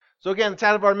So again, the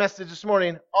title of our message this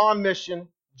morning, On Mission,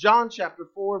 John chapter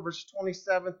 4, verses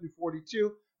 27 through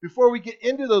 42. Before we get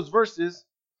into those verses,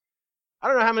 I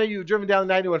don't know how many of you have driven down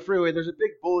the 91 freeway. There's a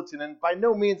big bulletin, and by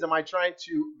no means am I trying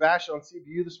to bash on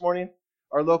CBU this morning,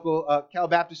 our local Cal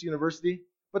Baptist University,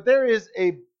 but there is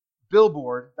a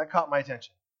billboard that caught my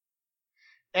attention.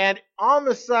 And on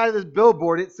the side of this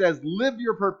billboard, it says, Live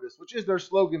Your Purpose, which is their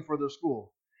slogan for their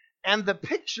school. And the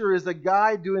picture is a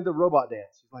guy doing the robot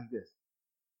dance, like this.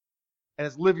 And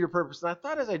it's Live Your Purpose. And I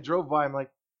thought as I drove by, I'm like,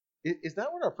 is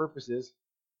that what our purpose is?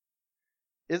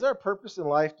 Is our purpose in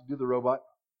life to do the robot?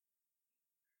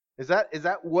 Is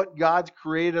that what God's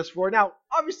created us for? Now,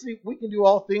 obviously, we can do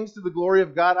all things to the glory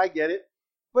of God. I get it.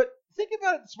 But think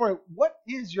about it this morning. What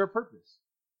is your purpose?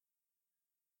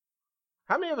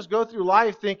 How many of us go through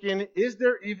life thinking, is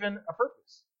there even a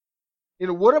purpose?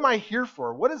 What am I here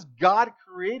for? What has God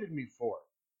created me for?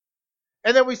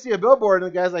 And then we see a billboard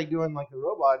and the guy's like doing like a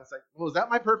robot. And it's like, well, is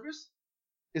that my purpose?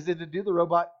 Is it to do the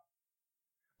robot?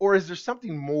 Or is there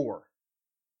something more?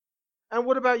 And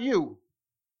what about you?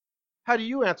 How do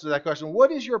you answer that question?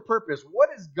 What is your purpose?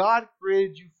 What has God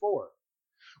created you for?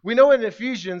 We know in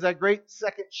Ephesians, that great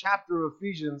second chapter of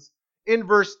Ephesians, in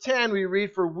verse 10 we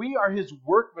read, For we are his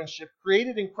workmanship,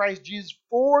 created in Christ Jesus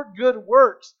for good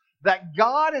works, that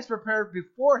God has prepared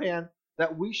beforehand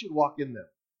that we should walk in them.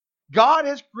 God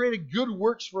has created good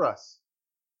works for us,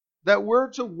 that we're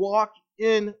to walk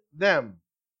in them.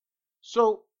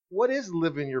 So what is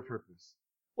living your purpose?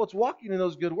 Well, it's walking in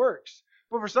those good works.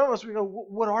 But for some of us, we go,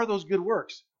 what are those good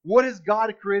works? What has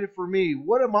God created for me?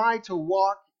 What am I to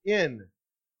walk in?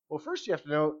 Well, first you have to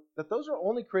know that those are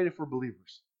only created for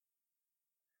believers.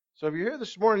 So if you're here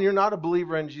this morning and you're not a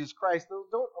believer in Jesus Christ, those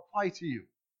don't apply to you.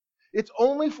 It's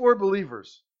only for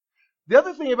believers. The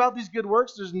other thing about these good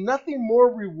works, there's nothing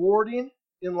more rewarding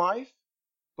in life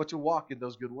but to walk in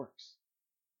those good works.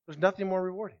 There's nothing more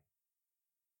rewarding.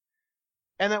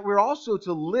 And that we're also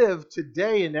to live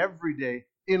today and every day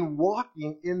in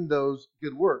walking in those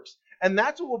good works. And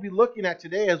that's what we'll be looking at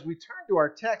today as we turn to our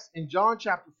text in John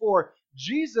chapter 4.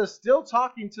 Jesus still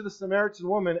talking to the Samaritan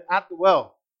woman at the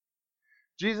well.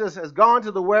 Jesus has gone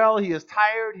to the well. He is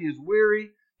tired. He is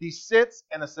weary. He sits,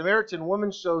 and a Samaritan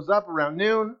woman shows up around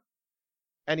noon,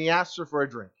 and he asks her for a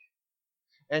drink.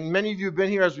 And many of you have been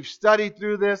here as we've studied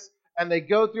through this, and they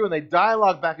go through and they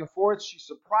dialogue back and forth. She's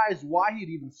surprised why he'd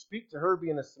even speak to her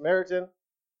being a Samaritan.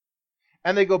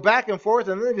 And they go back and forth,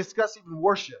 and then they discuss even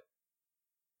worship.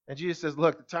 And Jesus says,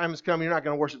 look, the time has come. You're not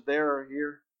going to worship there or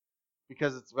here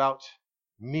because it's about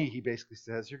me, he basically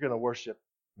says. You're going to worship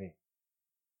me.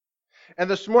 And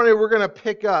this morning, we're going to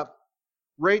pick up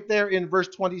right there in verse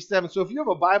 27. So if you have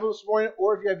a Bible this morning,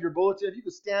 or if you have your bulletin, if you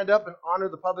could stand up and honor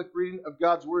the public reading of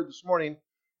God's Word this morning.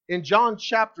 In John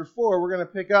chapter 4, we're going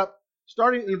to pick up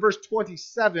starting in verse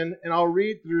 27, and I'll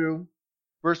read through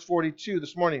verse 42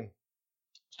 this morning.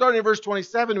 Starting in verse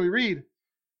 27, we read,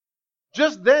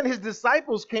 Just then his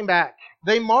disciples came back.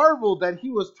 They marveled that he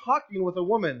was talking with a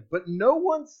woman, but no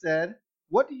one said,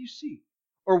 What do you seek?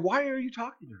 Or why are you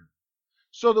talking to her?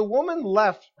 So the woman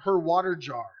left her water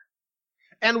jar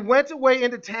and went away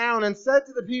into town and said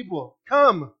to the people,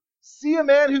 Come, see a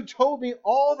man who told me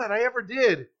all that I ever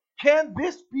did. Can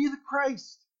this be the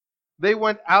Christ? They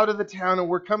went out of the town and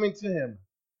were coming to him.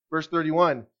 Verse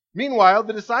 31. Meanwhile,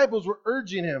 the disciples were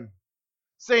urging him,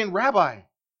 saying, Rabbi,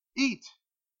 eat.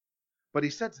 But he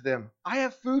said to them, I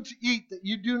have food to eat that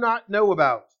you do not know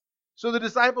about. So the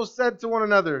disciples said to one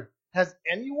another, Has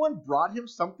anyone brought him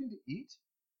something to eat?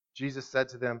 Jesus said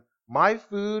to them, My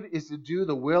food is to do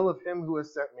the will of him who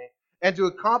has sent me, and to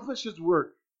accomplish his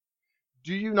work.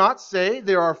 Do you not say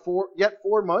there are yet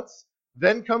 4 months?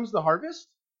 Then comes the harvest?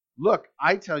 Look,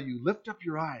 I tell you, lift up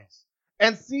your eyes,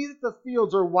 and see that the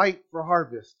fields are white for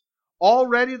harvest.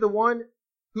 Already the one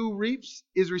who reaps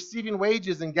is receiving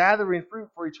wages and gathering fruit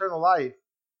for eternal life,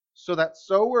 so that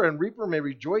sower and reaper may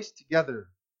rejoice together.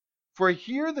 For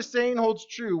here the saying holds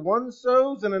true, one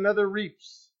sows and another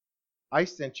reaps. I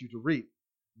sent you to reap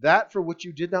that for which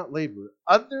you did not labor.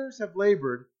 Others have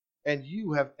labored, and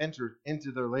you have entered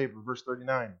into their labor. Verse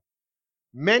 39.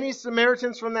 Many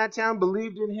Samaritans from that town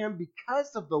believed in him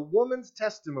because of the woman's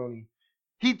testimony.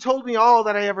 He told me all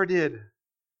that I ever did.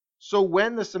 So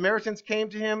when the Samaritans came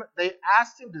to him, they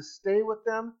asked him to stay with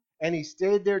them, and he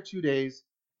stayed there 2 days.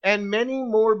 And many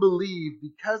more believed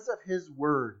because of his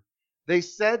word. They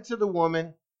said to the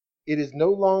woman, It is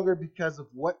no longer because of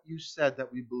what you said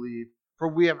that we believe, for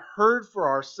we have heard for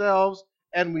ourselves,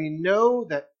 and we know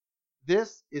that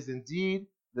this is indeed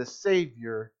the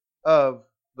Savior of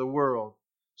the world.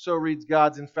 So reads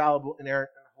God's infallible, inerrant,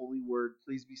 and holy word.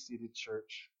 Please be seated,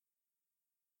 church.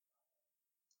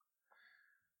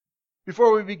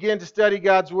 Before we begin to study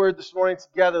God's Word this morning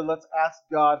together, let's ask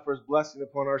God for His blessing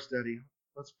upon our study.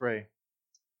 Let's pray.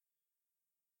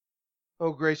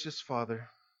 Oh, gracious Father,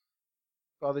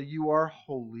 Father, you are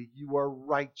holy, you are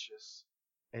righteous,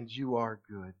 and you are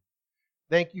good.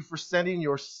 Thank you for sending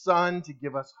your Son to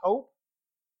give us hope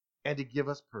and to give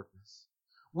us purpose.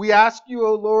 We ask you,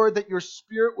 O Lord, that your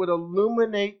Spirit would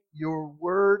illuminate your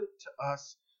Word to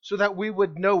us so that we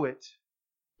would know it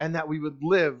and that we would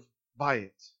live by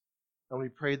it. And we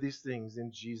pray these things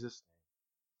in Jesus'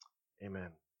 name. Amen.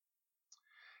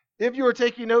 If you are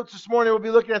taking notes this morning, we'll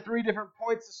be looking at 3 different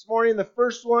points this morning. The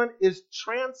first one is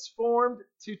transformed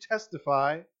to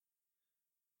testify.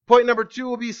 Point number 2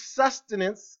 will be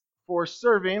sustenance for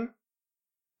serving.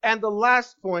 And the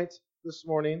last point this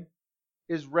morning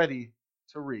is ready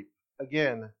to reap.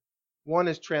 Again, 1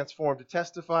 is transformed to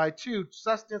testify, 2,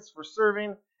 sustenance for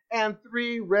serving, and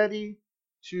 3, ready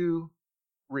to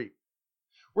reap.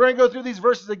 We're going to go through these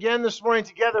verses again this morning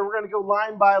together. We're going to go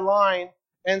line by line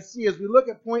and see as we look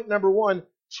at point number 1,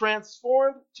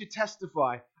 transformed to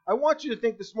testify. I want you to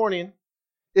think this morning,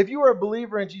 if you are a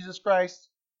believer in Jesus Christ,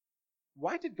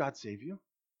 why did God save you?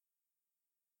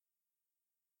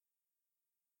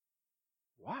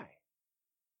 Why?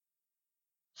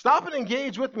 Stop and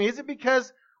engage with me. Is it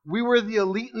because we were the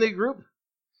elite in the group?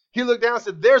 He looked down and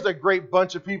said, there's a great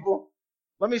bunch of people.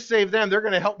 Let me save them. They're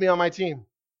going to help me on my team.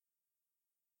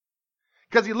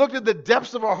 Because he looked at the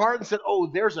depths of our heart and said, oh,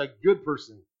 there's a good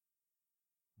person.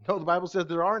 No, the Bible says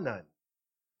there are none.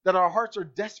 That our hearts are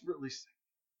desperately sick.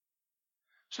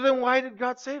 So then why did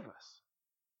God save us?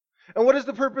 And what is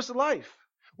the purpose of life?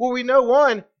 Well, we know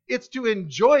 1, it's to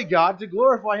enjoy God, to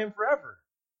glorify Him forever.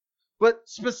 But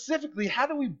specifically, how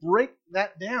do we break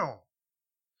that down?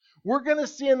 We're going to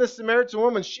see in the Samaritan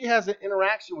woman, she has an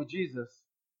interaction with Jesus.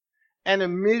 And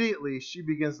immediately she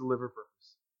begins to live her purpose.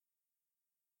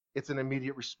 It's an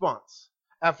immediate response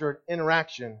after an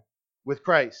interaction with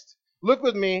Christ. Look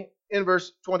with me in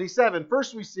verse 27.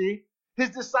 First we see his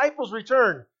disciples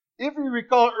return. If you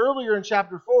recall earlier in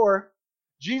chapter 4,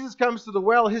 Jesus comes to the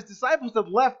well. His disciples have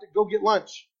left to go get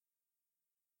lunch.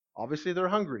 Obviously they're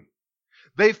hungry.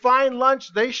 They find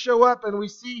lunch, they show up, and we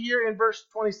see here in verse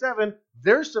 27,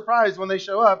 they're surprised when they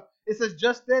show up. It says,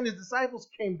 just then his disciples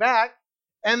came back,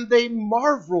 and they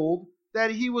marveled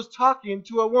that he was talking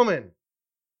to a woman.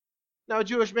 Now, a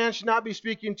Jewish man should not be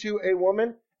speaking to a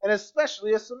woman, and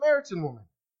especially a Samaritan woman.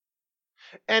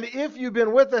 And if you've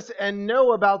been with us and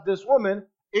know about this woman,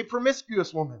 a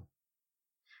promiscuous woman.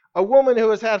 A woman who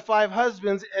has had 5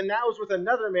 husbands and now is with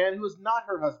another man who is not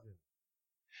her husband.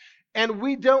 And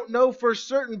we don't know for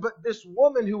certain, but this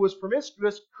woman who was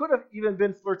promiscuous could have even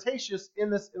been flirtatious in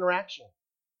this interaction.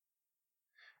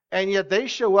 And yet they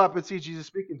show up and see Jesus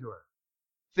speaking to her.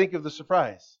 Think of the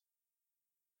surprise.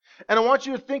 And I want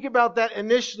you to think about that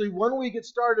initially when we get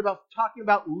started about talking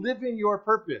about living your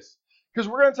purpose. Because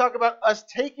we're going to talk about us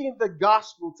taking the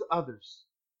gospel to others.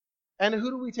 And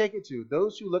who do we take it to?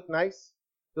 Those who look nice?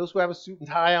 Those who have a suit and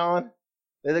tie on?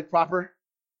 They look proper?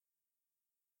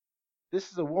 This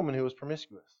is a woman who was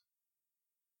promiscuous.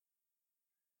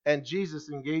 And Jesus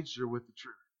engaged her with the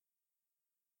truth.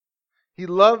 He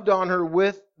loved on her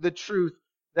with the truth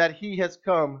that he has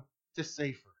come to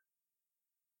save her.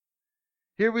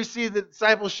 Here we see the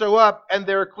disciples show up and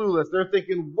they're clueless. They're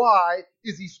thinking, why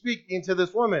is he speaking to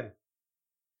this woman?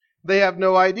 They have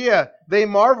no idea. They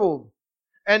marveled.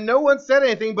 And no one said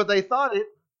anything, but they thought it,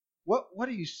 what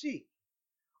do you seek?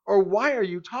 Or why are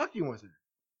you talking with her?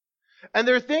 And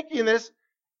they're thinking this,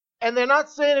 and they're not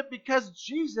saying it because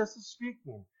Jesus is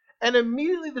speaking. And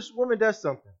immediately this woman does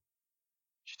something.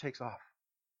 She takes off.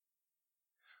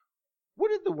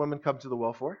 What did the woman come to the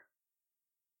well for?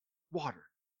 Water.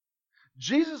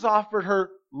 Jesus offered her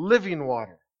living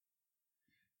water.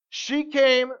 She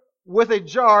came with a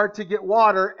jar to get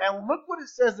water, and look what it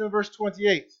says in verse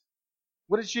 28.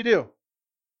 What did she do?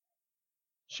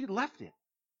 She left it.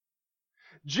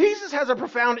 Jesus has a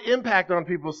profound impact on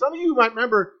people. Some of you might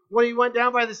remember when he went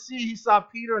down by the sea, he saw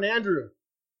Peter and Andrew.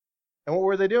 And what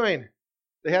were they doing?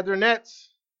 They had their nets.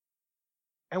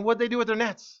 And what did they do with their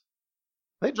nets?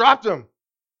 They dropped them,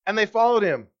 and they followed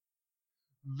him.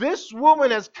 This woman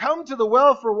has come to the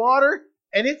well for water,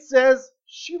 and it says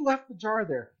she left the jar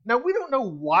there. Now, we don't know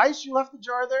why she left the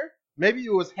jar there. Maybe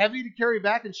it was heavy to carry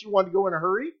back and she wanted to go in a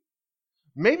hurry.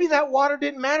 Maybe that water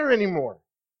didn't matter anymore.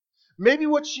 Maybe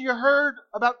what she heard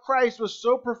about Christ was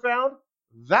so profound,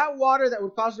 that water that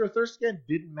would cause her thirst again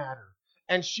didn't matter.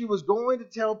 And she was going to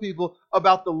tell people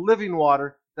about the living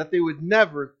water that they would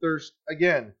never thirst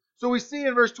again. So we see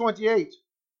in verse 28,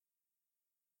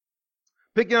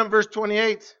 picking up verse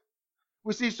 28,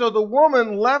 We see, so the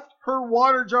woman left her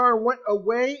water jar and went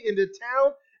away into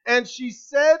town, and she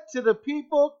said to the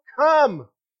people, "Come,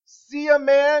 see a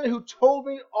man who told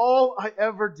me all I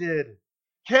ever did.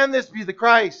 Can this be the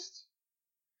Christ?"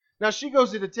 Now she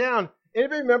goes into town.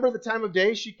 Anybody remember the time of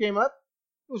day she came up?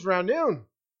 It was around noon.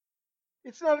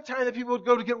 It's not a time that people would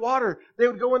go to get water. They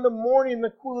would go in the morning, in the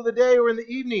cool of the day, or in the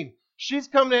evening. She's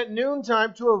coming at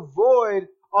noontime to avoid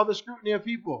all the scrutiny of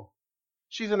people.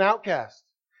 She's an outcast.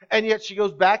 And yet she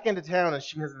goes back into town and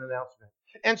she has an announcement.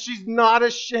 And she's not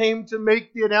ashamed to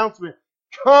make the announcement.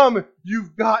 Come,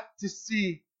 you've got to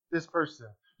see this person.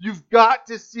 You've got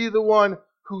to see the one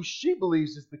who she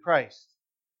believes is the Christ.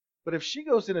 But if she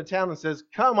goes into town and says,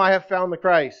 "Come, I have found the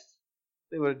Christ,"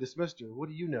 they would have dismissed her. What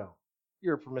do you know?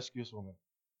 You're a promiscuous woman.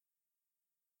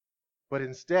 But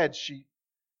instead, she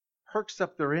perks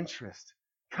up their interest.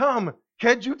 "Come,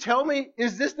 can you tell me,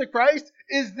 is this the Christ?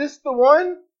 Is this the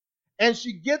one?" And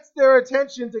she gets their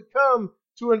attention to come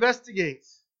to investigate.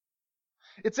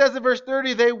 It says in verse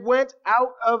 30, they went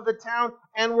out of the town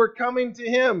and were coming to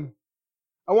him.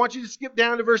 I want you to skip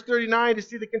down to verse 39 to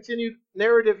see the continued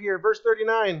narrative here. Verse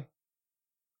 39.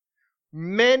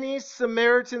 Many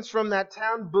Samaritans from that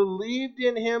town believed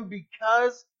in him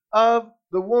because of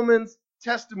the woman's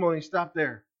testimony. Stop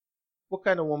there. What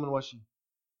kind of woman was she?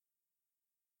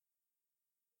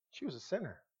 She was a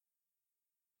sinner.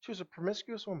 She was a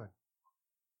promiscuous woman.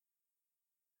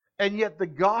 And yet the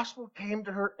gospel came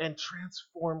to her and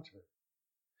transformed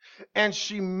her. And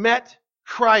she met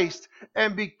Christ.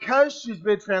 And because she's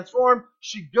been transformed,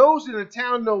 she goes into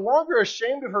town no longer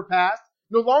ashamed of her past,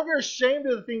 no longer ashamed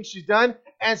of the things she's done,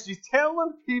 and she's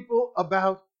telling people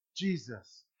about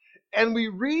Jesus. And we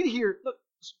read here, look,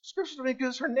 Scripture doesn't give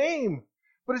us her name,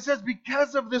 but it says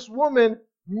because of this woman,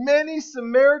 many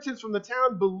Samaritans from the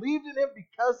town believed in him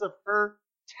because of her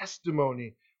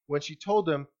testimony. When she told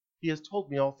them, "He has told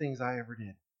me all things I ever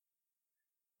did."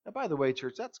 Now, by the way,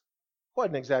 church, that's quite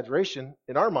an exaggeration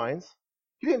in our minds.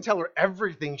 He didn't tell her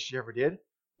everything she ever did,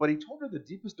 but he told her the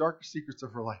deepest, darkest secrets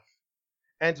of her life.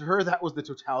 And to her, that was the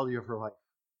totality of her life.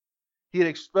 He had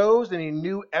exposed and he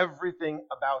knew everything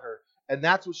about her. And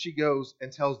that's what she goes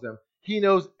and tells them. He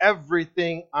knows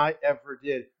everything I ever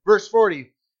did. Verse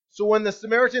 40. So when the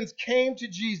Samaritans came to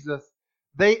Jesus,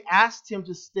 they asked him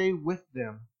to stay with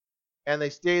them. And they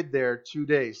stayed there 2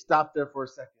 days. Stop there for a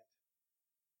second.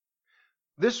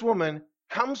 This woman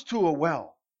comes to a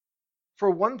well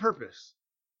for one purpose: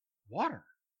 water.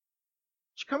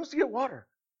 She comes to get water.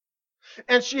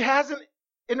 And she has an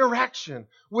interaction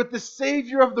with the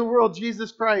Savior of the world,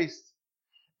 Jesus Christ.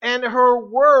 And her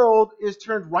world is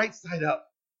turned right side up.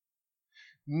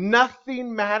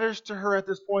 Nothing matters to her at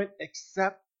this point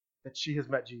except that she has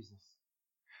met Jesus.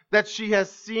 That she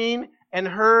has seen and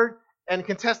heard and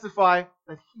can testify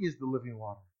that he is the living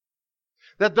water.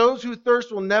 That those who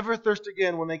thirst will never thirst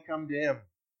again when they come to him.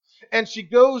 And she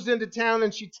goes into town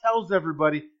and she tells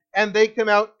everybody, and they come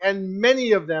out, and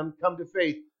many of them come to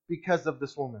faith because of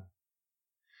this woman.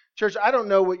 Church, I don't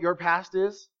know what your past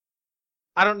is.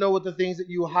 I don't know what the things that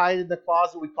you hide in the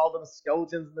closet, we call them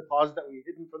skeletons in the closet that we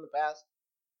hidden from the past.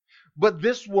 But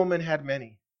this woman had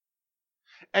many.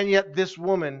 And yet this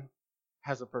woman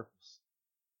has a purpose.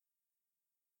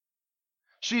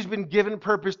 She's been given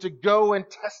purpose to go and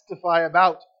testify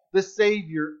about the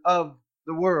Savior of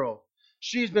the world.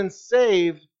 She's been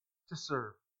saved to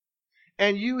serve.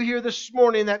 And you here this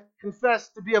morning that confess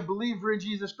to be a believer in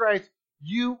Jesus Christ,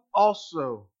 you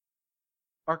also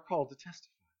are called to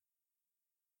testify.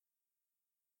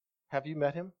 Have you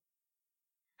met him?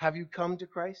 Have you come to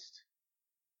Christ?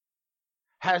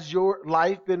 Has your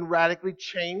life been radically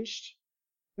changed?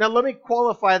 Now let me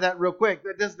qualify that real quick.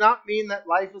 That does not mean that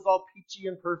life is all peachy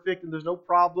and perfect and there's no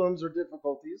problems or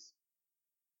difficulties.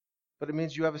 But it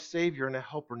means you have a Savior and a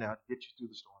helper now to get you through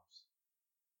the storms.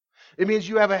 It means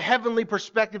you have a heavenly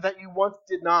perspective that you once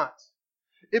did not.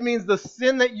 It means the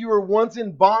sin that you were once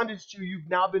in bondage to, you've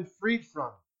now been freed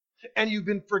from. And you've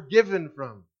been forgiven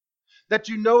from. That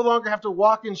you no longer have to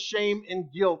walk in shame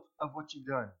and guilt of what you've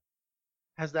done.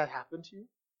 Has that happened to you?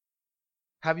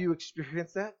 Have you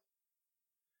experienced that?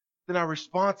 Then our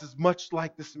response is much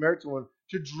like the Samaritan one,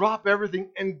 to drop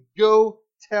everything and go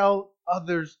tell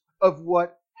others of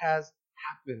what has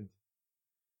happened.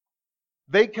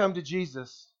 They come to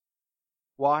Jesus.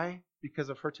 Why? Because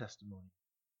of her testimony.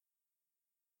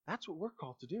 That's what we're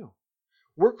called to do.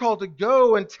 We're called to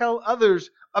go and tell others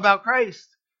about Christ,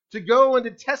 to go and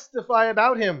to testify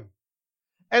about him.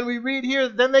 And we read here,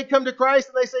 then they come to Christ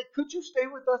and they say, "Could you stay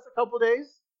with us a couple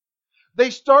days?"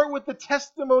 They start with the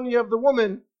testimony of the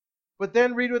woman, but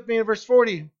then read with me in verse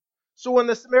 40. So when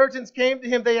the Samaritans came to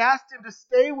him, they asked him to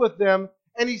stay with them,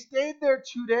 And he stayed there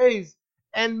 2 days,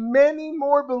 and many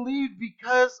more believed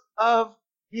because of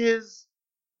his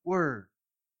word.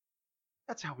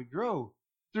 That's how we grow,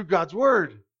 through God's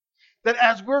word. That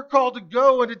as we're called to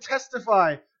go and to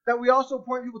testify, that we also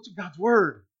point people to God's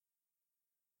word.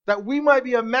 That we might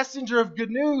be a messenger of good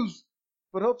news.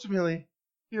 But ultimately,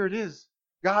 here it is.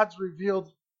 God's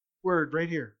revealed word right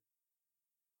here.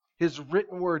 His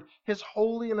written word, his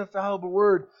holy and infallible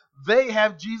word. They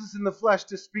have Jesus in the flesh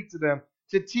to speak to them,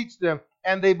 to teach them,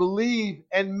 and they believe,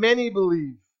 and many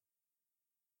believe.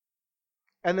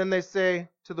 And then they say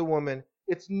to the woman,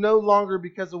 it's no longer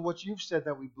because of what you've said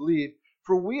that we believe,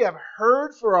 for we have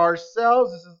heard for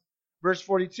ourselves, this is verse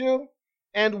 42,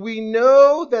 and we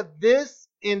know that this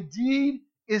indeed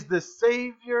is the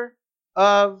Savior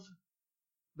of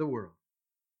the world.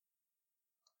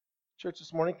 Church,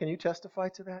 this morning, can you testify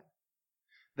to that?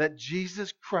 That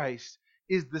Jesus Christ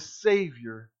is the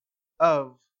Savior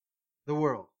of the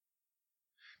world.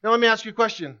 Now let me ask you a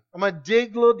question. I'm going to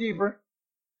dig a little deeper.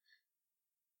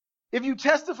 If you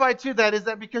testify to that, is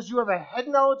that because you have a head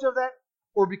knowledge of that,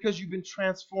 or because you've been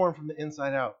transformed from the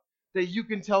inside out? That you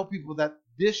can tell people that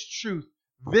this truth,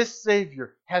 this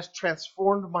Savior, has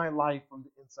transformed my life from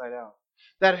the inside out.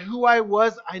 That who I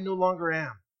was, I no longer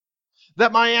am.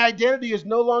 That my identity is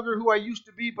no longer who I used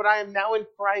to be, but I am now in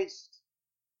Christ.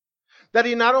 That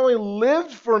he not only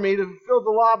lived for me to fulfill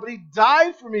the law, but he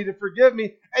died for me to forgive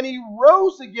me, and he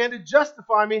rose again to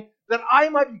justify me, that I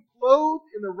might be clothed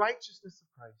in the righteousness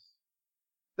of Christ.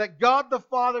 That God the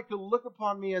Father could look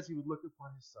upon me as he would look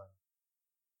upon his Son.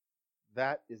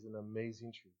 That is an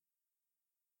amazing truth.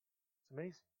 It's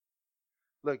amazing.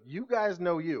 Look, you guys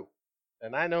know you,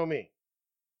 and I know me.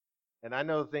 And I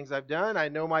know the things I've done. I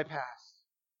know my past.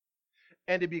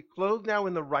 And to be clothed now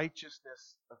in the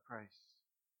righteousness of Christ.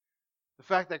 The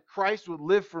fact that Christ would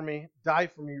live for me, die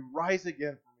for me, rise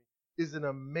again for me, is an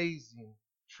amazing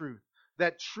truth.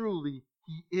 That truly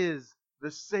he is the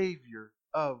Savior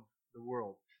of the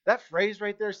world. That phrase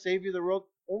right there, Savior of the world,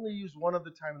 only used one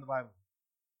other time in the Bible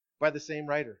by the same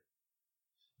writer.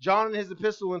 John in his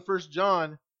epistle in 1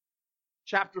 John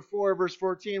chapter 4, verse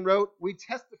 14 wrote, we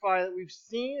testify that we've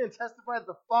seen and testify that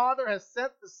the Father has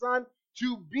sent the Son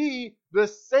to be the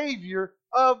Savior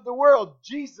of the world.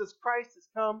 Jesus Christ has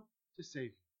come to save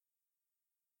you.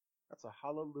 That's a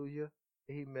hallelujah,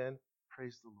 amen,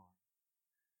 praise the Lord.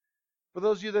 For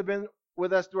those of you that have been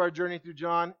with us through our journey through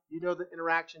John, you know the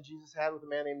interaction Jesus had with a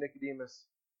man named Nicodemus,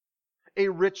 a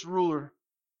rich ruler.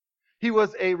 He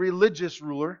was a religious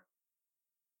ruler,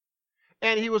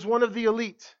 and he was one of the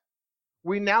elite.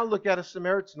 We now look at a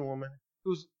Samaritan woman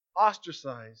who's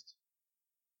ostracized.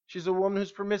 She's a woman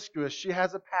who's promiscuous. She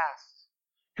has a past.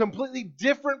 Completely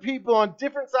different people on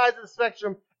different sides of the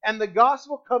spectrum, and the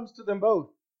gospel comes to them both.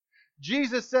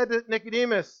 Jesus said to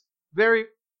Nicodemus, very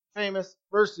famous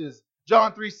verses,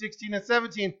 John 3:16 and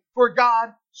 17, for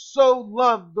God so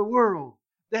loved the world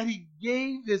that he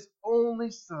gave his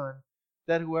only Son,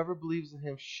 that whoever believes in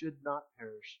him should not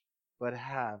perish, but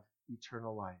have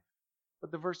eternal life.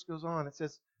 But the verse goes on. It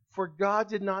says, for God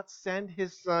did not send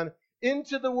his Son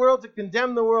into the world to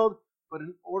condemn the world, but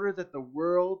in order that the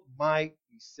world might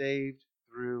be saved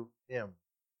through him.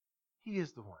 He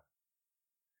is the one.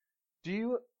 Do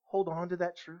you hold on to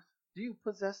that truth? Do you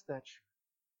possess that truth?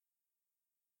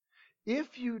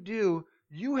 If you do,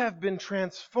 you have been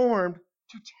transformed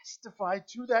to testify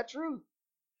to that truth.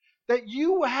 That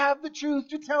you have the truth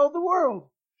to tell the world.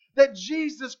 That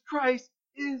Jesus Christ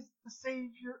is the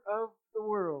Savior of the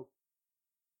world.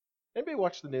 Anybody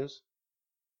watch the news?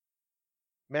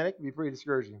 Man, it can be pretty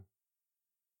discouraging.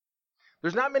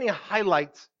 There's not many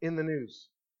highlights in the news.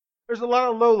 There's a lot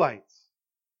of lowlights.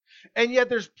 And yet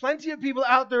there's plenty of people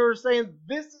out there who are saying,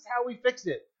 this is how we fix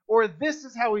it. Or this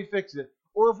is how we fix it.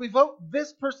 Or if we vote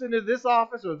this person to this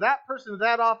office or that person to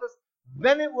that office,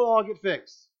 then it will all get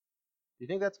fixed. Do you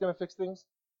think that's going to fix things?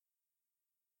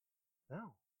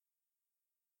 No.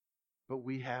 But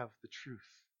we have the truth.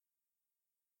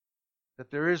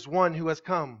 That there is one who has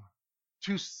come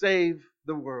to save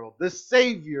the world. The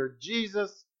Savior,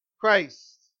 Jesus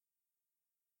Christ.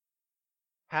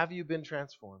 Have you been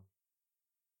transformed?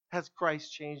 Has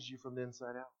Christ changed you from the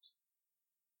inside out?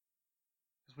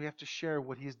 Because we have to share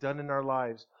what he's done in our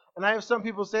lives. And I have some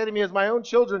people say to me, as my own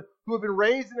children who have been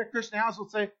raised in a Christian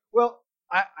household, say, well,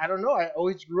 I don't know. I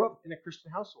always grew up in a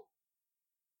Christian household.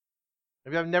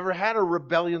 Maybe I've never had a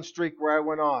rebellion streak where I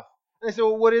went off. And they say,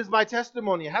 well, what is my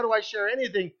testimony? How do I share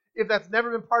anything if that's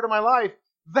never been part of my life?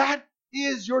 That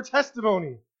is your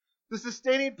testimony. The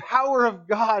sustaining power of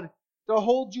God to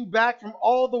hold you back from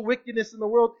all the wickedness in the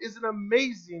world is an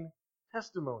amazing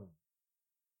testimony.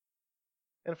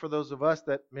 And for those of us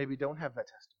that maybe don't have that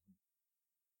testimony,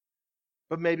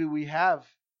 but maybe we have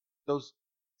those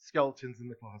skeletons in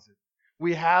the closet.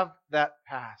 We have that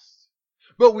past,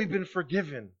 but we've been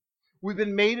forgiven. We've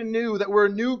been made anew, that we're a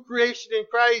new creation in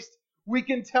Christ. We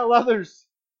can tell others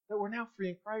that we're now free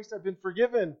in Christ. I've been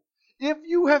forgiven. If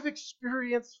you have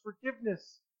experienced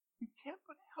forgiveness, you can't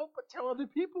help but tell other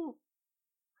people,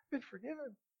 I've been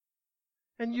forgiven.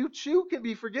 And you too can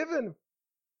be forgiven.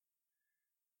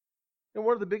 And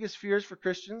one of the biggest fears for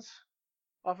Christians,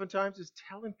 oftentimes, is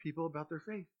telling people about their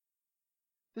faith.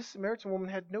 This Samaritan woman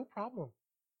had no problem.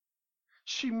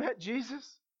 She met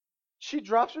Jesus. She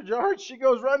drops her jar. She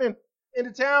goes running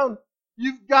into town.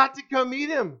 You've got to come meet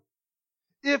him.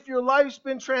 If your life's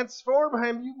been transformed by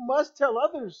him, you must tell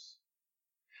others.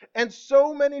 And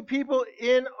so many people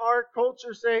in our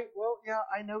culture say, well, yeah,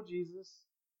 I know Jesus.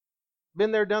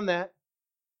 Been there, done that.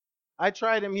 I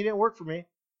tried him. He didn't work for me.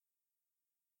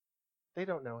 They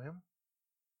don't know him.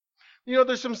 You know,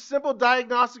 there's some simple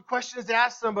diagnostic questions to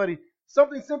ask somebody.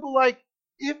 Something simple like,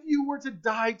 if you were to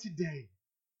die today,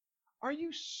 are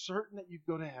you certain that you'd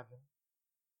go to heaven?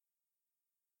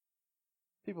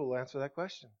 People will answer that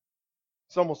question.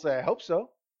 Some will say, I hope so.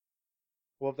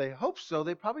 Well, if they hope so,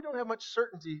 they probably don't have much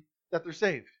certainty that they're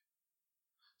saved.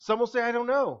 Some will say, I don't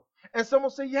know. And some will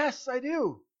say, yes, I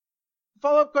do. The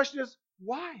follow-up question is,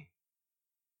 why?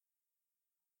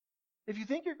 If you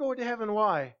think you're going to heaven,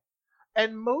 why?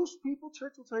 And most people,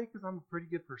 church, will tell you, because I'm a pretty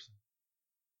good person.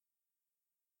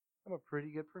 I'm a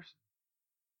pretty good person.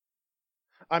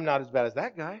 I'm not as bad as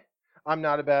that guy. I'm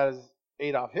not as bad as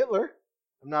Adolf Hitler.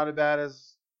 I'm not as bad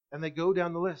as... And they go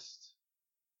down the list.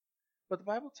 But the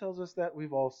Bible tells us that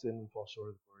we've all sinned and fall short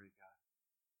of the glory of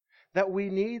God. That we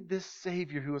need this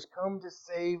Savior who has come to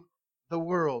save the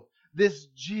world. This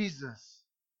Jesus.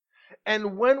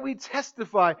 And when we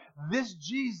testify, this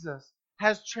Jesus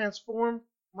has transformed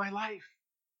my life.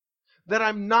 That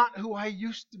I'm not who I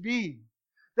used to be.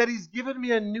 That he's given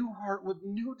me a new heart with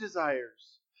new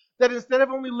desires. That instead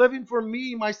of only living for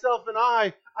me, myself, and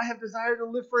I have desire to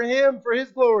live for him, for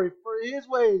his glory, for his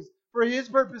ways, for his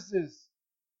purposes.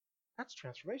 That's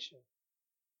transformation.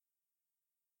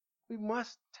 We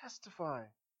must testify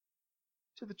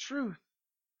to the truth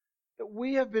that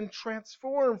we have been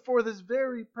transformed for this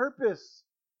very purpose.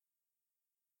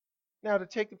 Now, to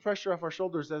take the pressure off our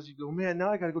shoulders as you go, man,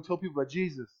 now I got to go tell people about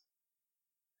Jesus.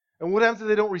 And what happens if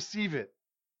they don't receive it?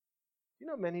 You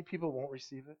know, many people won't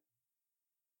receive it.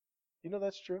 You know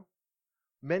that's true?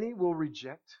 Many will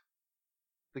reject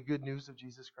the good news of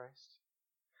Jesus Christ.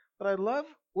 But I love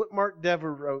what Mark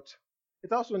Dever wrote.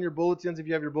 It's also in your bulletins. If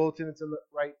you have your bulletin, it's on the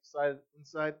right side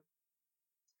inside.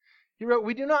 He wrote,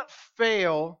 we do not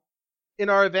fail in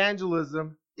our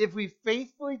evangelism if we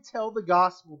faithfully tell the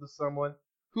gospel to someone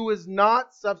who is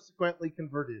not subsequently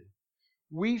converted.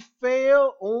 We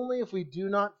fail only if we do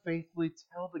not faithfully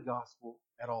tell the gospel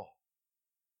at all.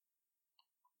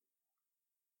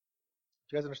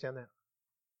 Do you guys understand that?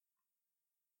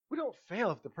 We don't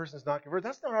fail if the person's not converted.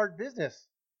 That's not our business.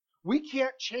 We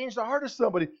can't change the heart of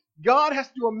somebody. God has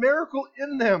to do a miracle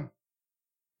in them.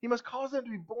 He must cause them to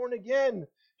be born again.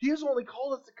 He has only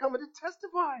called us to come and to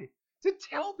testify, to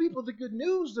tell people the good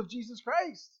news of Jesus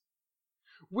Christ.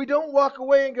 We don't walk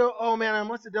away and go, oh man, I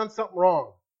must have done something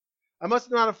wrong. I must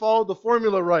not have followed the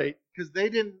formula right because they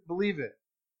didn't believe it.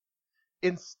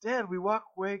 Instead, we walk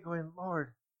away going,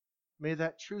 Lord, may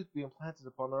that truth be implanted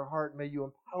upon our heart. May you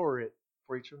empower it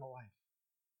for eternal life.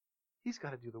 He's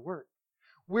got to do the work.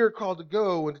 We're called to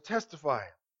go and to testify.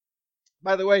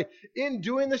 By the way, in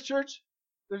doing this, church,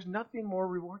 there's nothing more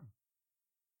rewarding.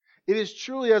 It is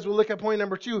truly, as we'll look at point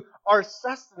number 2, our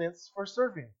sustenance for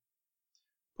serving.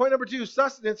 Point number 2,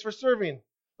 sustenance for serving.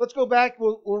 Let's go back.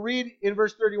 We'll read in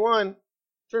verse 31.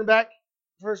 Turn back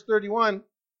to verse 31. It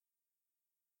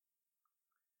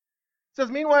says,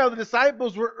 meanwhile, the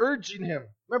disciples were urging him.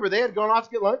 Remember, they had gone off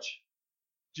to get lunch.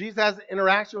 Jesus has an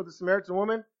interaction with the Samaritan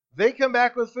woman. They come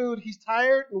back with food. He's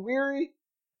tired and weary.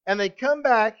 And they come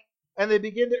back and they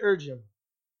begin to urge him.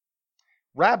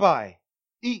 Rabbi,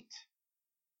 eat.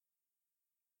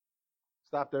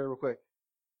 Stop there real quick.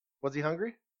 Was he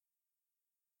hungry?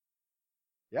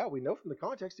 Yeah, we know from the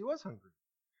context he was hungry.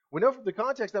 We know from the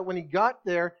context that when he got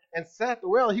there and sat at the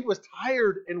well, he was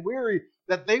tired and weary,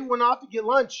 that they went off to get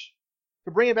lunch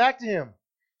to bring it back to him.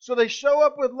 So they show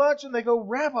up with lunch and they go,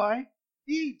 Rabbi,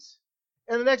 eat.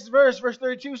 And the next verse, verse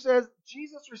 32 says,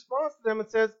 Jesus responds to them and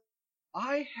says,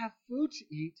 I have food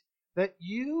to eat that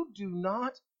you do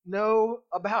not know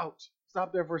about.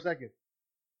 Stop there for a second.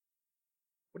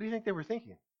 What do you think they were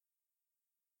thinking?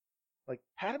 Like,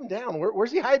 pat him down.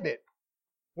 Where's he hiding it?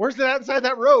 Where's it outside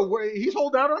that row? He's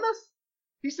holding out on us?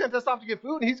 He sent us off to get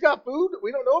food, and he's got food that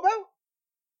we don't know about?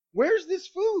 Where's this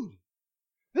food?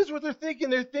 This is what they're thinking.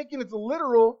 They're thinking it's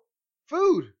literal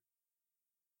food.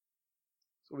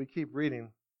 So we keep reading.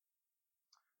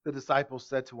 The disciples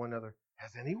said to one another,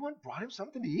 has anyone brought him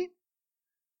something to eat?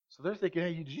 So they're thinking,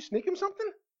 hey, did you sneak him something?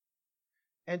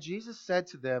 And Jesus said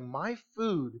to them, my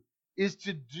food is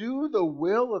to do the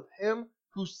will of him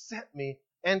who sent me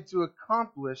and to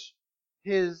accomplish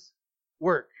his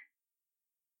work.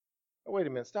 Oh, wait a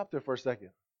minute. Stop there for a second.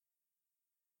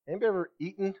 Anybody ever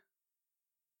eaten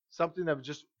something that was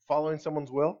just following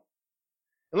someone's will?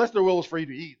 Unless their will was for you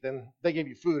to eat, then they gave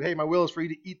you food. Hey, my will is for you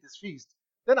to eat this feast.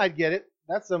 Then I'd get it.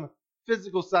 That's some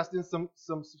physical sustenance,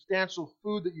 some substantial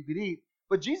food that you could eat.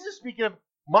 But Jesus is speaking of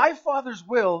my Father's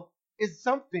will is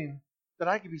something that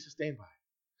I can be sustained by.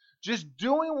 Just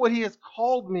doing what he has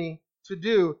called me to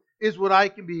do is what I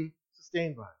can be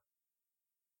sustained by.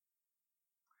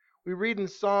 We read in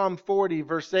Psalm 40,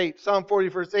 verse 8. Psalm 40,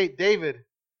 verse 8, David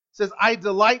says, I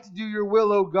delight to do your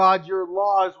will, O God. Your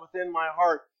law is within my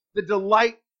heart. The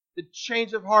delight, the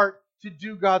change of heart to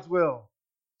do God's will.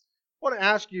 I want to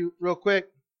ask you real quick,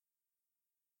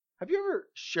 have you ever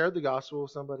shared the gospel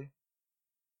with somebody?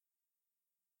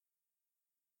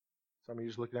 Some of you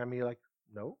just looking at me like,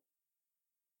 no.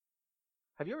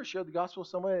 Have you ever shared the gospel with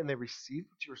somebody and they received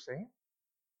what you were saying?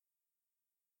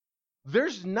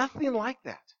 There's nothing like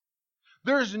that.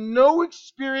 There's no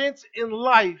experience in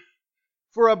life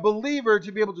for a believer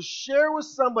to be able to share with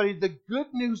somebody the good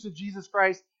news of Jesus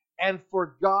Christ and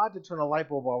for God to turn a light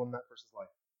bulb on in that person's life.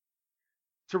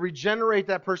 To regenerate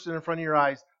that person in front of your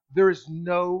eyes, there is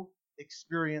no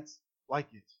experience like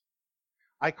it.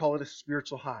 I call it a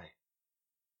spiritual high.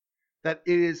 That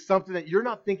it is something that you're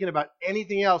not thinking about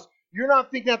anything else. You're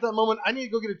not thinking at that moment, I need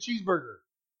to go get a cheeseburger.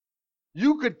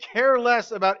 You could care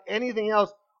less about anything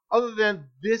else other than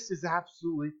this is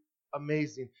absolutely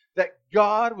amazing. That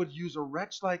God would use a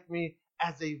wretch like me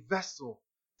as a vessel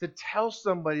to tell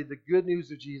somebody the good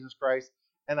news of Jesus Christ,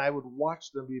 and I would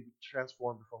watch them be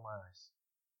transformed before my eyes.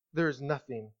 There is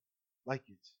nothing like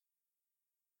it.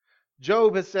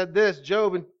 Job has said this.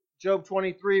 Job in Job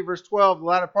 23, verse 12, the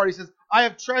latter part, he says, I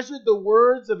have treasured the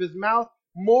words of his mouth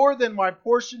more than my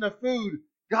portion of food.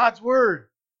 God's word.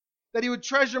 That he would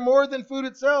treasure more than food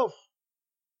itself.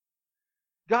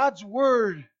 God's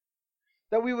word.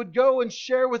 That we would go and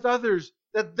share with others.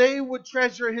 That they would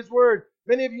treasure his word.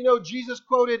 Many of you know Jesus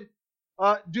quoted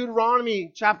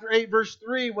Deuteronomy chapter 8, verse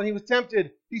 3 when he was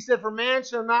tempted. He said, for man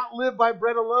shall not live by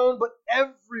bread alone, but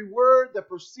every word that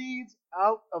proceeds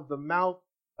out of the mouth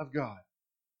of God.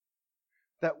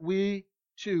 That we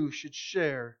too should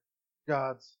share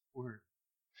God's word.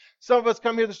 Some of us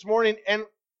come here this morning and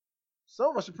some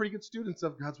of us are pretty good students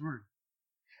of God's word.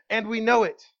 And we know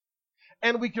it.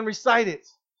 And we can recite it.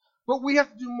 But we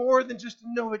have to do more than just to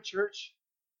know it, church.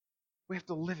 We have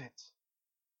to live it.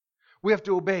 We have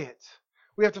to obey it.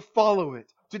 We have to follow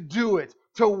it, to do it,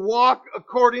 to walk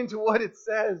according to what it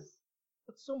says.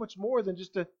 It's so much more than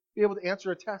just to be able to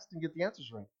answer a test and get the answers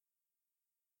right.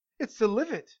 It's to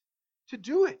live it, to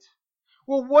do it.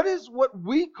 Well, what is what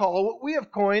we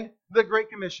have coined the Great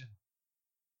Commission?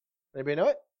 Anybody know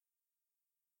it?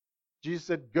 Jesus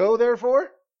said, go therefore.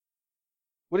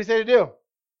 What did he say to do?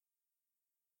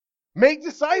 Make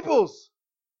disciples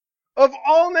of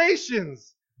all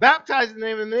nations. Baptize in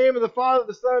the name of the Father,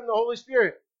 the Son, and the Holy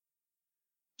Spirit.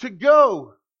 To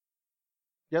go.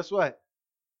 Guess what?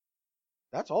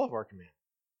 That's all of our command.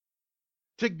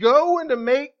 To go and to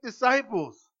make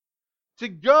disciples. To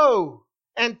go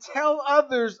and tell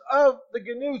others of the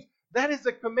good news. That is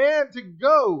a command to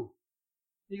go.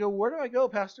 You go, where do I go,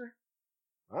 Pastor?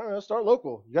 I don't know, start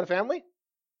local. You got a family?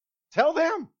 Tell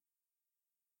them.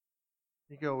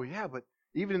 You go, yeah, but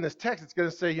even in this text, it's going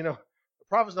to say, the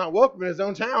prophet's not welcome in his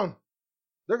own town.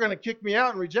 They're going to kick me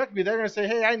out and reject me. They're going to say,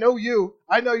 hey, I know you.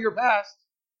 I know your past.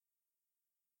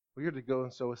 Well, you're to go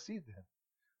and sow a seed then.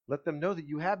 Let them know that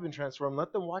you have been transformed.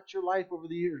 Let them watch your life over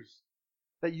the years,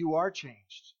 that you are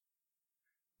changed.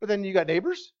 But then you got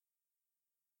neighbors.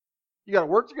 You got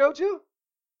work to go to.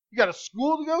 You got a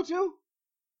school to go to.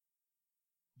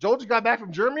 Joel just got back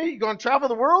from Germany. You going to travel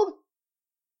the world?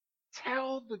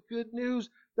 Tell the good news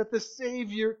that the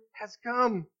Savior has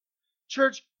come.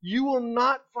 Church, you will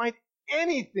not find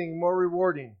anything more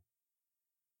rewarding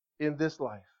in this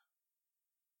life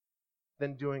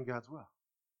than doing God's will,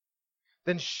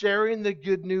 than sharing the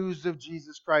good news of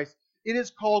Jesus Christ. It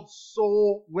is called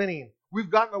soul winning. We've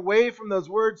gotten away from those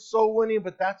words, soul winning,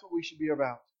 but that's what we should be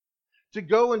about. To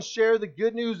go and share the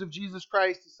good news of Jesus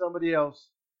Christ to somebody else,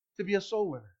 to be a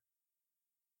soul winner.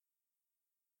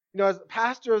 As a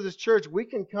pastor of this church, we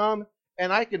can come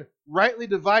and I can rightly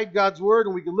divide God's word,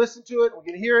 and we can listen to it, and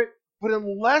we can hear it. But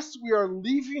unless we are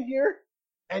leaving here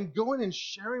and going and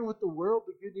sharing with the world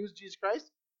the good news of Jesus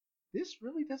Christ, this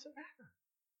really doesn't matter.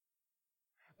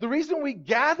 The reason we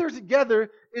gather together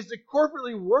is to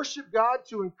corporately worship God,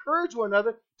 to encourage one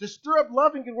another, to stir up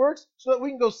love and good works so that we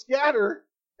can go scatter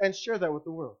and share that with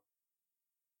the world.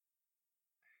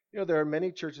 You know, there are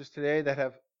many churches today that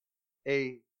have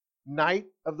a night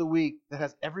of the week that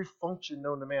has every function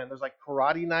known to man. There's like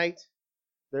karate night.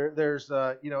 There's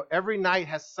every night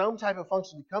has some type of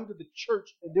function. You come to the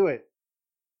church and do it.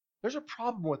 There's a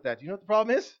problem with that. Do you know what the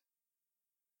problem is?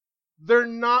 They're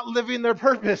not living their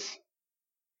purpose.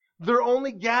 They're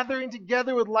only gathering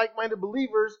together with like-minded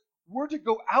believers. We're to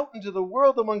go out into the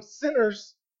world among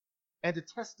sinners and to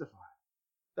testify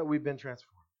that we've been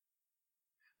transformed.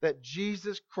 That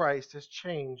Jesus Christ has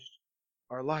changed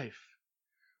our life.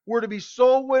 We're to be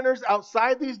soul winners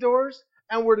outside these doors,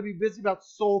 and we're to be busy about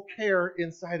soul care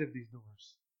inside of these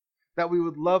doors. That we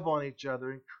would love on each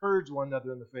other, encourage one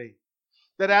another in the faith.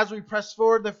 That as we press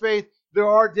forward in the faith, there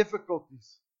are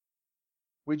difficulties.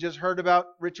 We just heard about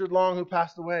Richard Long, who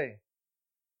passed away.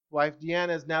 Wife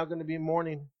Deanna is now going to be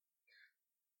mourning.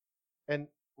 And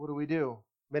what do?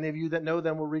 Many of you that know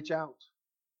them will reach out.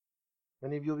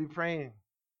 Many of you will be praying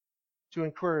to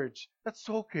encourage. That's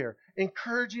soul care.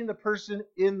 Encouraging the person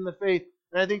in the faith.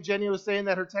 And I think Jenny was saying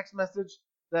that her text message,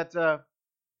 that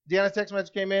Deanna's text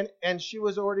message came in, and she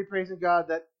was already praising God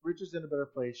that Richard's in a better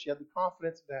place. She had the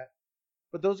confidence of that.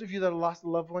 But those of you that have lost a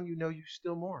loved one, you know you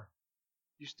still mourn.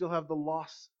 You still have the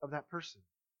loss of that person.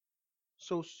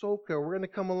 So soul care, we're going to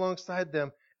come alongside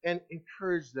them and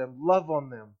encourage them, love on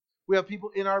them. We have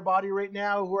people in our body right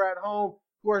now who are at home,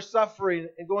 who are suffering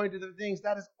and going through the things.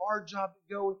 That is our job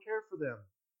to go and care for them.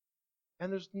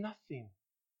 And there's nothing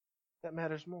that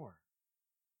matters more.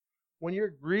 When you're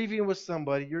grieving with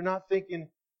somebody, you're not thinking,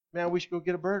 man, we should go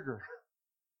get a burger.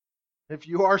 If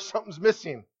you are, something's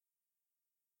missing.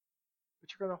 But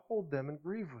you're going to hold them and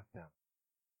grieve with them.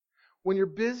 When you're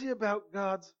busy about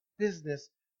God's business,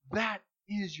 that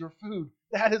is your food.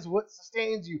 That is what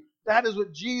sustains you. That is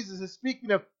what Jesus is speaking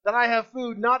of. That I have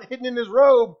food not hidden in his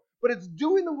robe, but it's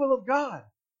doing the will of God.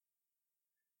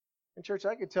 And church,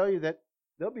 I could tell you that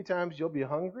there'll be times you'll be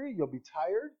hungry, you'll be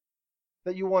tired,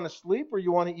 that you want to sleep or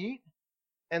you want to eat,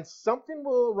 and something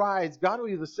will arise. God will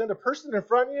either send a person in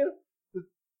front of you that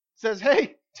says,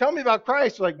 hey, tell me about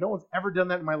Christ. You're like, no one's ever done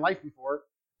that in my life before.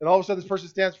 And all of a sudden this person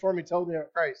stands before me and tells me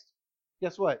about Christ.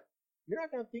 Guess what? You're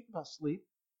not going to think about sleep.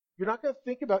 You're not going to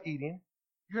think about eating.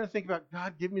 You're going to think about,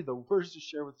 God, give me the words to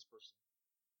share with this person.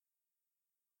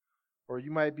 Or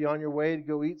you might be on your way to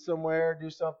go eat somewhere,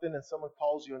 do something, and someone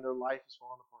calls you and their life is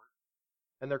falling apart.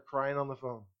 And they're crying on the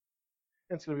phone.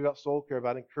 And it's going to be about soul care,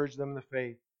 about encouraging them in the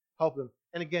faith, help them.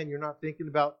 And again, you're not thinking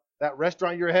about that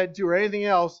restaurant you're headed to or anything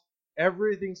else.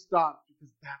 Everything stops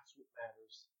because that's what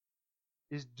matters,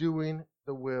 is doing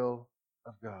the will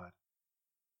of God.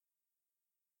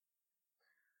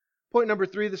 Point number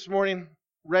 3 this morning,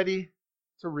 ready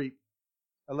to reap.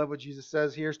 I love what Jesus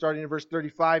says here, starting in verse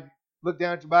 35. Look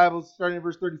down at your Bibles, starting in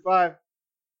verse 35.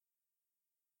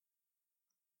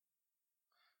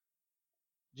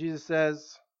 Jesus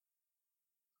says,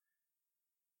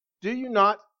 do you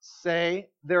not say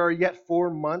there are yet 4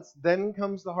 months, then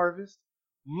comes the harvest?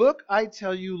 Look, I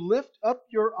tell you, lift up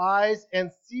your eyes and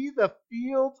see the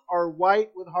fields are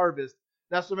white with harvest.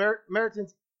 Now,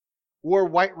 Samaritans wore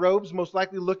white robes, most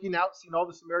likely looking out, seeing all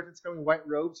the Samaritans coming in white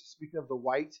robes, speaking of the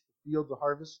white fields of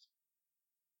harvest.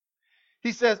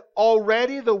 He says,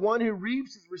 already the one who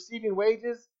reaps is receiving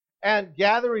wages and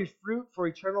gathering fruit for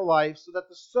eternal life, so that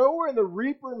the sower and the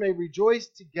reaper may rejoice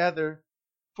together.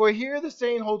 For here the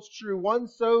saying holds true, one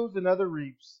sows, another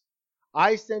reaps.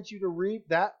 I sent you to reap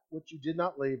that which you did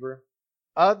not labor.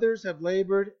 Others have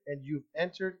labored, and you've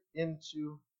entered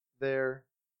into their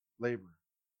labor.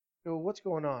 So what's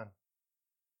going on?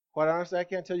 Quite honestly, I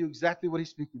can't tell you exactly what he's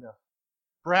speaking of.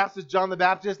 Perhaps it's John the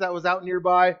Baptist that was out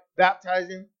nearby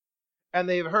baptizing, and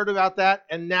they've heard about that,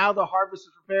 and now the harvest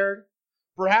is prepared.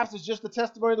 Perhaps it's just the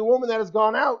testimony of the woman that has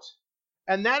gone out,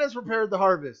 and that has prepared the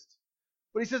harvest.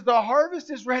 But he says the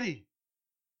harvest is ready.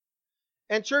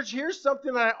 And church, here's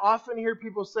something that I often hear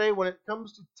people say when it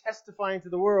comes to testifying to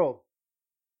the world.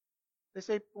 They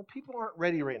say, well, people aren't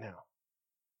ready right now.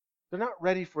 They're not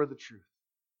ready for the truth.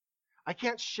 I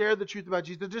can't share the truth about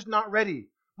Jesus. They're just not ready.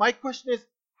 My question is,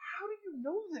 how do you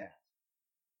know that?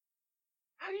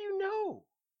 How do you know?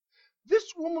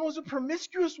 This woman was a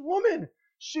promiscuous woman.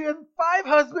 She had 5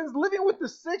 husbands, living with the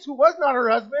 6th who was not her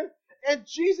husband, and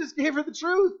Jesus gave her the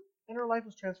truth, and her life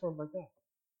was transformed like that.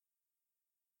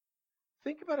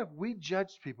 Think about if we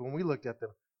judged people when we looked at them.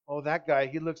 Oh, that guy,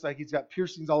 he looks like he's got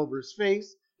piercings all over his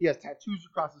face. He has tattoos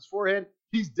across his forehead.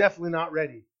 He's definitely not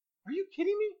ready. Are you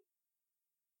kidding me?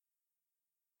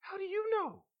 How do you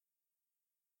know?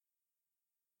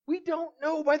 We don't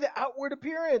know by the outward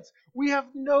appearance. We have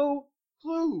no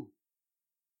clue.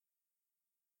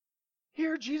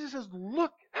 Here Jesus says,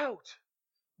 look out.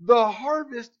 The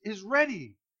harvest is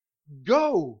ready.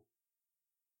 Go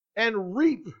and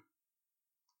reap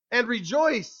and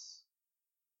rejoice.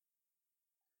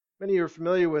 Many of you are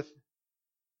familiar with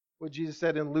what Jesus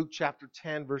said in Luke chapter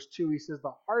 10, verse 2. He says,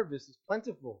 the harvest is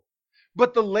plentiful,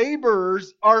 but the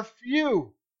laborers are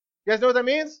few. You guys know what that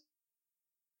means?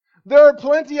 There are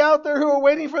plenty out there who are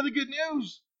waiting for the good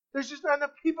news. There's just not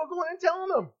enough people going and telling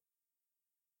them.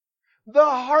 The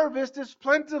harvest is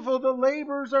plentiful, the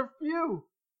laborers are few.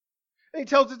 And he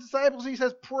tells his disciples, he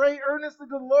says, pray earnestly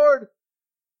to the Lord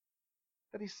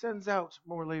that he sends out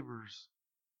more laborers.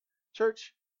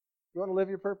 Church, you want to live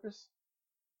your purpose?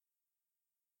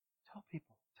 Tell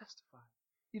people, testify.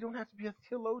 You don't have to be a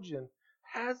theologian.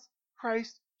 Has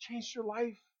Christ changed your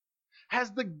life?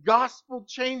 Has the gospel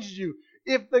changed you?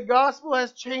 If the gospel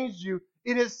has changed you,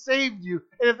 it has saved you.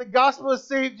 And if the gospel has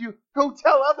saved you, go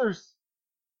tell others.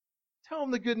 Tell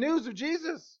them the good news of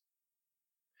Jesus.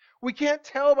 We can't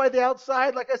tell by the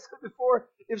outside, like I said before,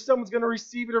 if someone's going to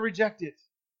receive it or reject it.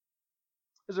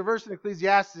 There's a verse in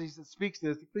Ecclesiastes that speaks to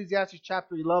this. Ecclesiastes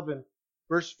chapter 11,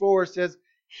 verse 4 says,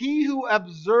 he who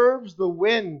observes the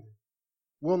wind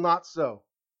will not sow.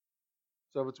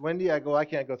 So if it's windy, I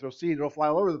can't go throw seed. It'll fly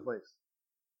all over the place.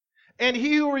 And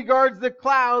he who regards the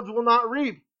clouds will not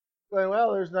reap. Going,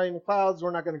 well, there's not even clouds.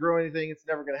 We're not going to grow anything. It's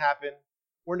never going to happen.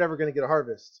 We're never going to get a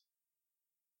harvest.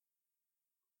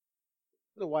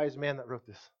 The wise man that wrote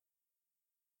this.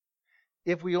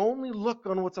 If we only look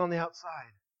on what's on the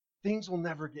outside, things will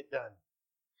never get done.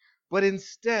 But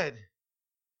instead,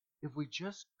 if we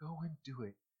just go and do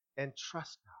it and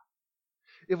trust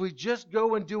God, if we just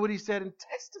go and do what he said and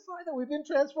testify that we've been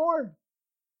transformed,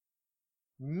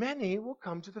 many will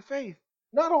come to the faith.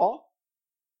 Not all,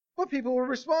 but people will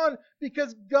respond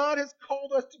because God has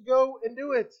called us to go and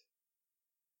do it.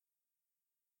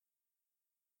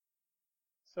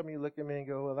 Some of you look at me and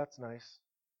go, well, that's nice.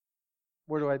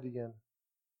 Where do I begin?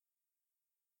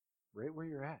 Right where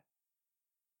you're at.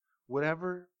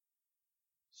 Whatever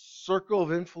circle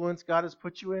of influence God has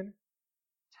put you in,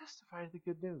 testify the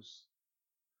good news.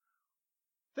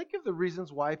 Think of the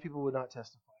reasons why people would not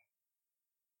testify.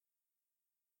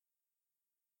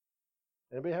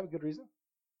 Anybody have a good reason?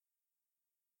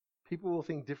 People will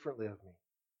think differently of me.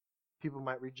 People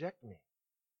might reject me.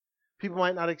 People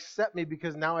might not accept me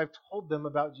because now I've told them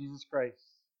about Jesus Christ.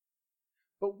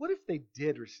 But what if they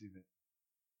did receive it?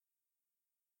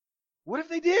 What if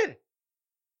they did?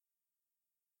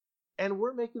 And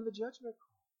we're making the judgment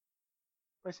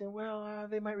call by saying, well,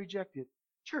 they might reject it.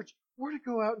 Church, we're to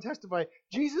go out and testify.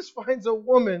 Jesus finds a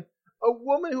woman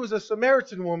who is a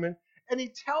Samaritan woman, and he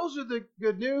tells her the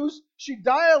good news. She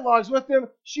dialogues with him.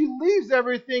 She leaves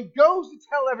everything, goes to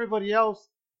tell everybody else,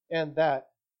 and that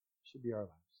should be our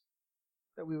lives.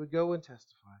 That we would go and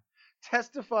testify.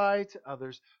 Testify to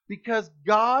others because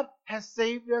God has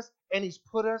saved us and he's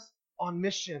put us on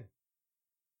mission.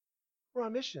 We're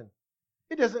on mission.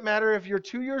 It doesn't matter if you're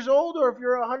 2 years old or if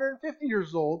you're 150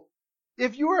 years old.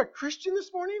 If you are a Christian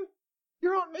this morning,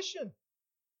 you're on mission.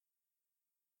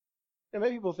 And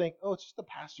many people think, oh, it's just the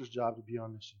pastor's job to be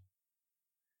on mission.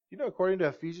 You know, according to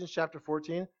Ephesians chapter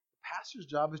 14, the pastor's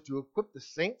job is to equip the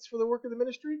saints for the work of the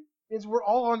ministry. It means we're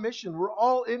all on mission. We're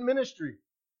all in ministry.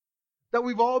 That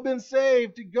we've all been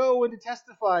saved to go and to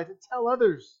testify, to tell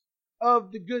others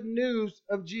of the good news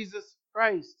of Jesus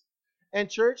Christ. And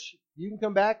church, you can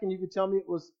come back and you can tell me it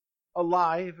was a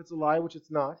lie, if it's a lie, which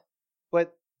it's not.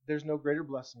 But there's no greater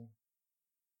blessing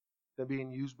than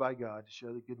being used by God to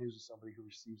share the good news with somebody who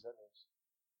receives that news.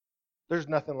 There's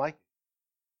nothing like it.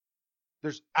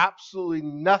 There's absolutely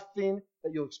nothing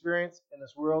that you'll experience in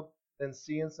this world than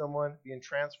seeing someone being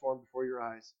transformed before your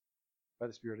eyes by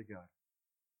the Spirit of God.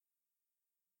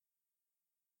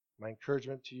 My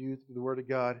encouragement to you through the Word of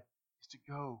God is to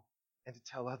go and to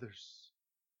tell others.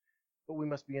 But we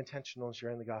must be intentional in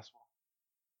sharing the gospel.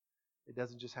 It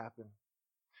doesn't just happen.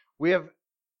 We have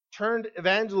turned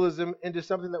evangelism into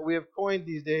something that we have coined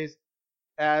these days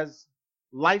as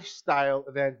lifestyle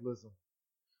evangelism.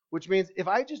 Which means if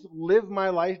I just live my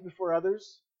life before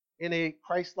others in a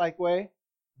Christ-like way,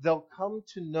 they'll come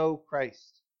to know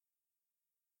Christ.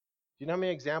 Do you know how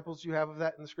many examples you have of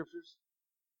that in the Scriptures?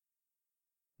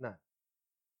 None.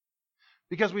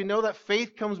 Because we know that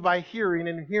faith comes by hearing,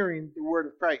 and hearing the word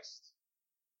of Christ.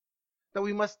 That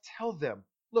we must tell them,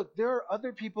 look, there are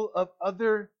other people of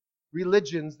other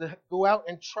religions that go out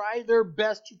and try their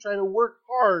best to try to work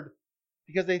hard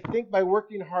because they think by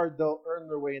working hard they'll earn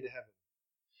their way into heaven.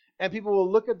 And people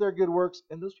will look at their good works,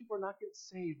 and those people are not getting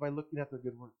saved by looking at their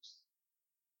good works.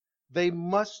 They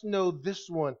must know this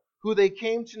one, who they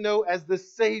came to know as the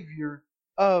Savior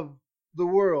of the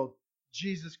world,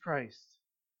 Jesus Christ.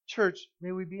 Church,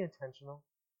 may we be intentional.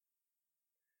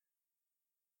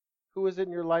 Who is it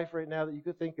in your life right now that you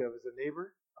could think of as a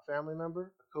neighbor, a family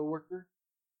member, a coworker,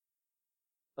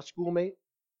 a schoolmate?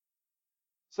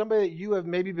 Somebody that you have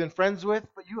maybe been friends with,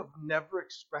 but you have never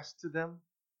expressed to them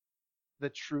the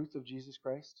truth of Jesus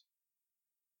Christ?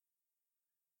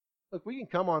 Look, we can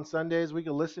come on Sundays, we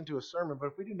can listen to a sermon, but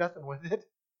if we do nothing with it,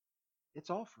 it's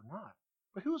all for naught.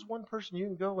 But who is one person you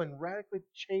can go and radically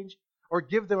change or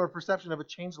give them a perception of a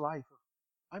changed life?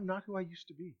 I'm not who I used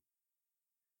to be.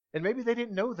 And maybe they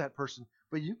didn't know that person,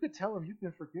 but you could tell them you've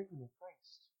been forgiven in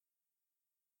Christ.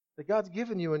 That God's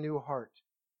given you a new heart.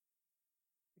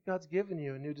 That God's given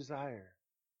you a new desire.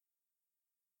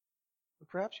 But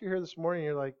perhaps you're here this morning and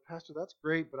you're like, Pastor, that's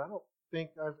great, but I don't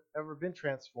think I've ever been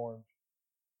transformed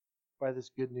by this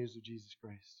good news of Jesus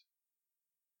Christ.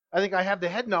 I think I have the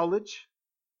head knowledge.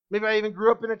 Maybe I even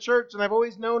grew up in a church and I've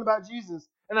always known about Jesus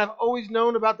and I've always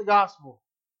known about the gospel.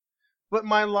 But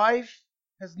my life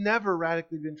has never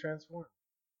radically been transformed.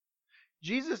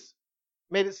 Jesus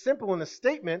made it simple in a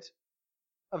statement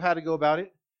of how to go about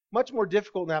it, much more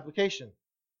difficult in application.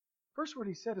 First word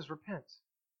he said is repent.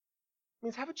 It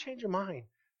means have a change of mind.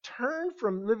 Turn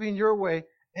from living your way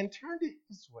and turn to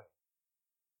his way.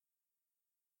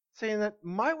 Saying that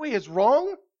my way is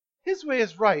wrong, his way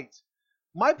is right.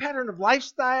 My pattern of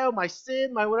lifestyle, my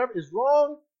sin, my whatever is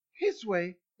wrong, his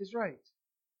way is right.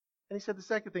 And he said the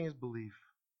second thing is believe.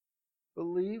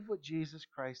 Believe what Jesus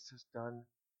Christ has done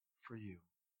for you.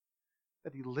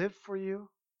 That he lived for you,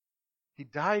 he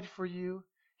died for you,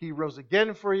 he rose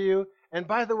again for you, and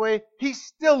by the way, he's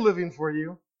still living for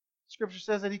you. Scripture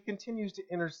says that he continues to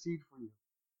intercede for you.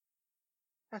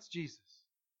 That's Jesus.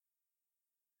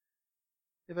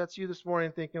 If that's you this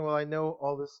morning thinking, well, I know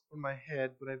all this in my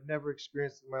head, but I've never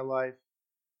experienced it in my life,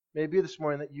 maybe this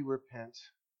morning that you repent,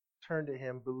 turn to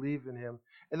him, believe in him,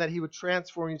 and that he would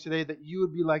transform you today, that you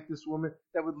would be like this woman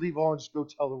that would leave all and just go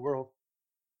tell the world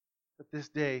that this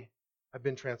day I've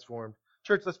been transformed.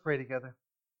 Church, let's pray together.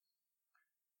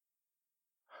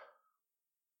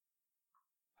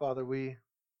 Father, we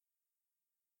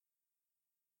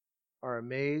are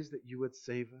amazed that you would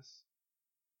save us,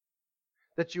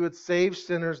 that you would save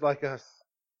sinners like us.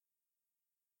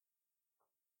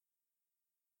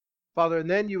 Father, and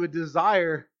then you would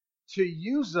desire to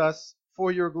use us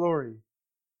for your glory.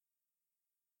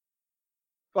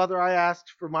 Father, I ask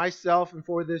for myself and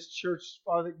for this church,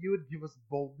 Father, that you would give us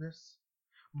boldness.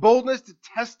 Boldness to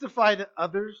testify to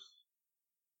others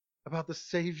about the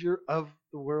Savior of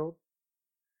the world.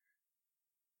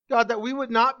 God, that we would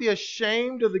not be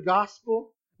ashamed of the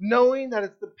gospel, knowing that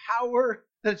it's the power,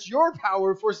 that it's your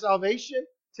power for salvation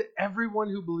to everyone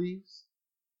who believes.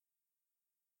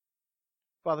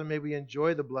 Father, may we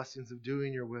enjoy the blessings of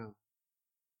doing your will.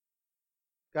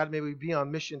 God, may we be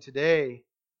on mission today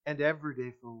and every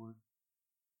day forward.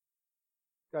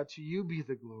 God, to you be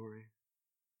the glory,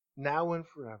 now and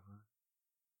forever.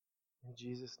 In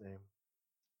Jesus' name.